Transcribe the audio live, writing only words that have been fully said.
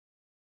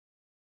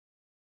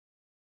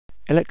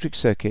Electric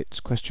circuits,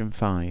 question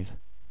 5.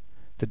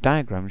 The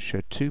diagrams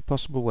show two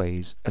possible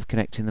ways of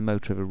connecting the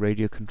motor of a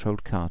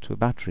radio-controlled car to a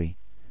battery.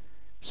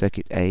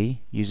 Circuit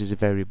A uses a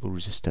variable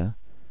resistor,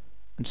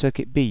 and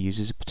Circuit B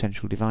uses a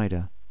potential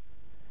divider.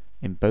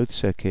 In both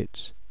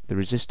circuits, the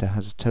resistor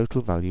has a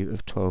total value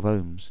of 12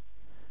 ohms,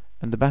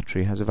 and the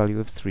battery has a value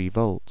of 3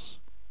 volts.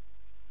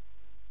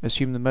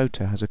 Assume the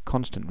motor has a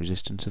constant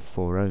resistance of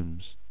 4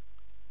 ohms.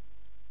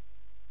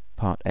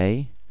 Part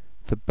A.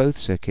 For both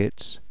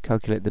circuits,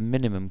 calculate the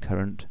minimum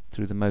current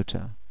through the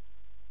motor.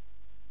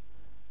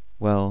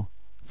 Well,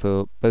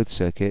 for both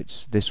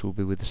circuits, this will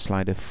be with the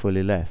slider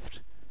fully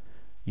left,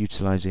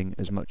 utilizing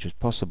as much as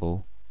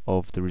possible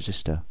of the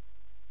resistor.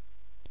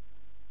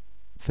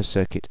 For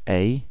circuit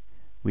A,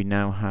 we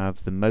now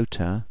have the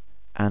motor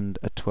and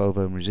a 12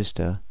 ohm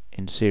resistor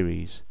in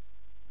series,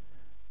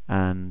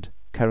 and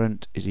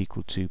current is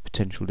equal to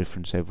potential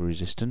difference over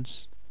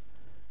resistance.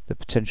 The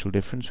potential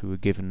difference we were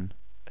given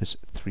as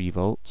 3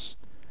 volts.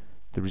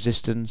 The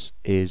resistance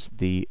is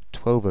the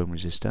 12 ohm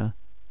resistor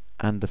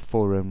and the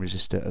 4 ohm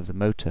resistor of the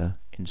motor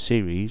in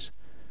series,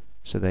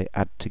 so they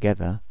add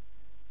together,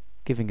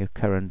 giving a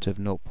current of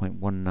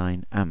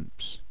 0.19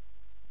 amps.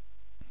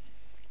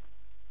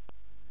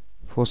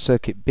 For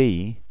circuit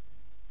B,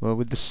 well,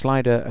 with the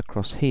slider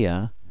across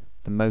here,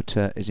 the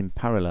motor is in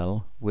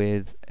parallel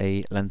with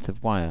a length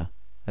of wire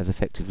of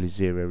effectively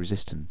 0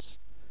 resistance.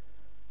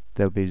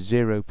 There will be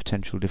 0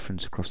 potential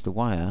difference across the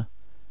wire,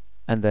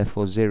 and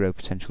therefore 0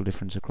 potential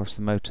difference across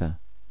the motor.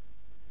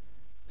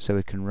 So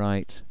we can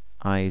write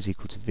I is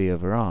equal to V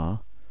over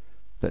R,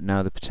 but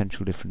now the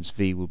potential difference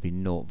V will be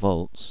 0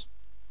 volts,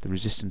 the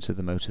resistance of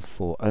the motor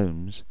 4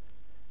 ohms,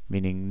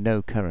 meaning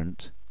no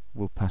current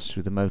will pass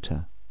through the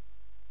motor.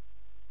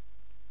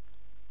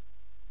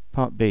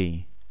 Part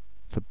B.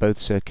 For both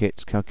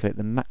circuits, calculate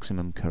the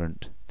maximum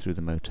current through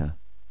the motor.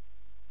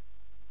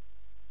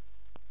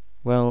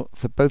 Well,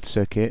 for both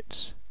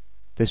circuits,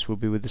 this will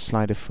be with the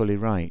slider fully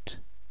right,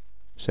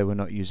 so we're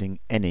not using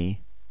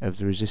any of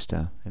the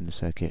resistor in the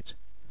circuit.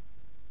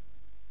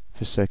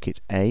 For circuit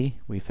A,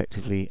 we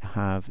effectively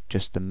have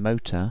just the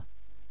motor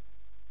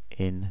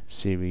in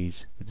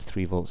series with the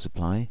 3 volt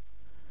supply,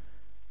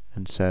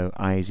 and so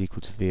I is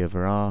equal to V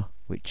over R,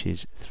 which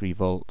is 3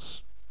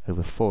 volts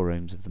over 4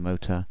 ohms of the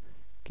motor,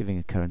 giving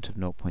a current of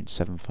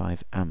 0.75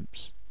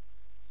 amps.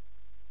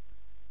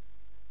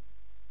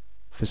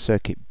 For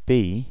circuit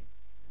B,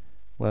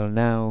 well,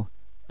 now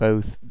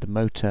both the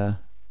motor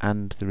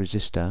and the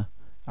resistor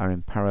are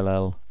in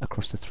parallel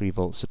across the 3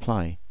 volt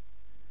supply,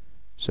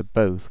 so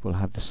both will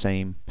have the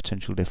same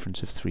potential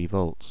difference of 3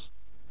 volts,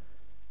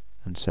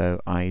 and so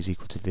I is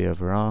equal to V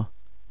over R,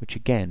 which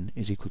again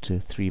is equal to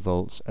 3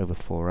 volts over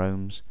 4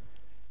 ohms,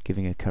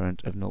 giving a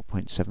current of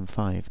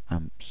 0.75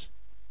 amps.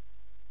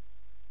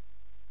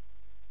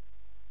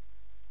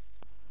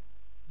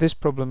 This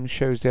problem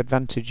shows the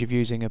advantage of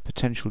using a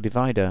potential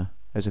divider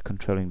as a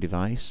controlling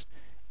device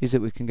is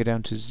that we can go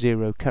down to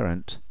 0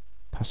 current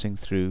passing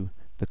through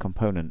the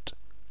component.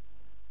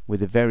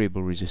 With a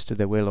variable resistor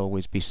there will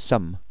always be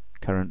some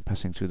current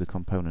passing through the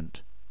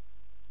component.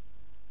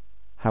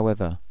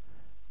 However,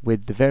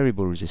 with the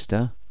variable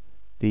resistor,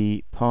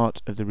 the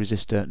part of the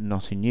resistor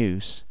not in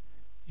use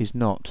is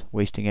not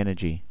wasting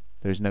energy.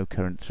 There is no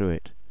current through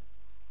it.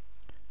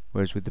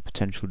 Whereas with the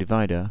potential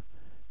divider,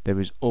 there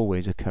is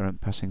always a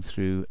current passing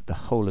through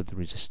the whole of the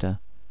resistor,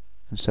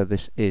 and so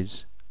this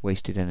is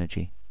wasted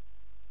energy.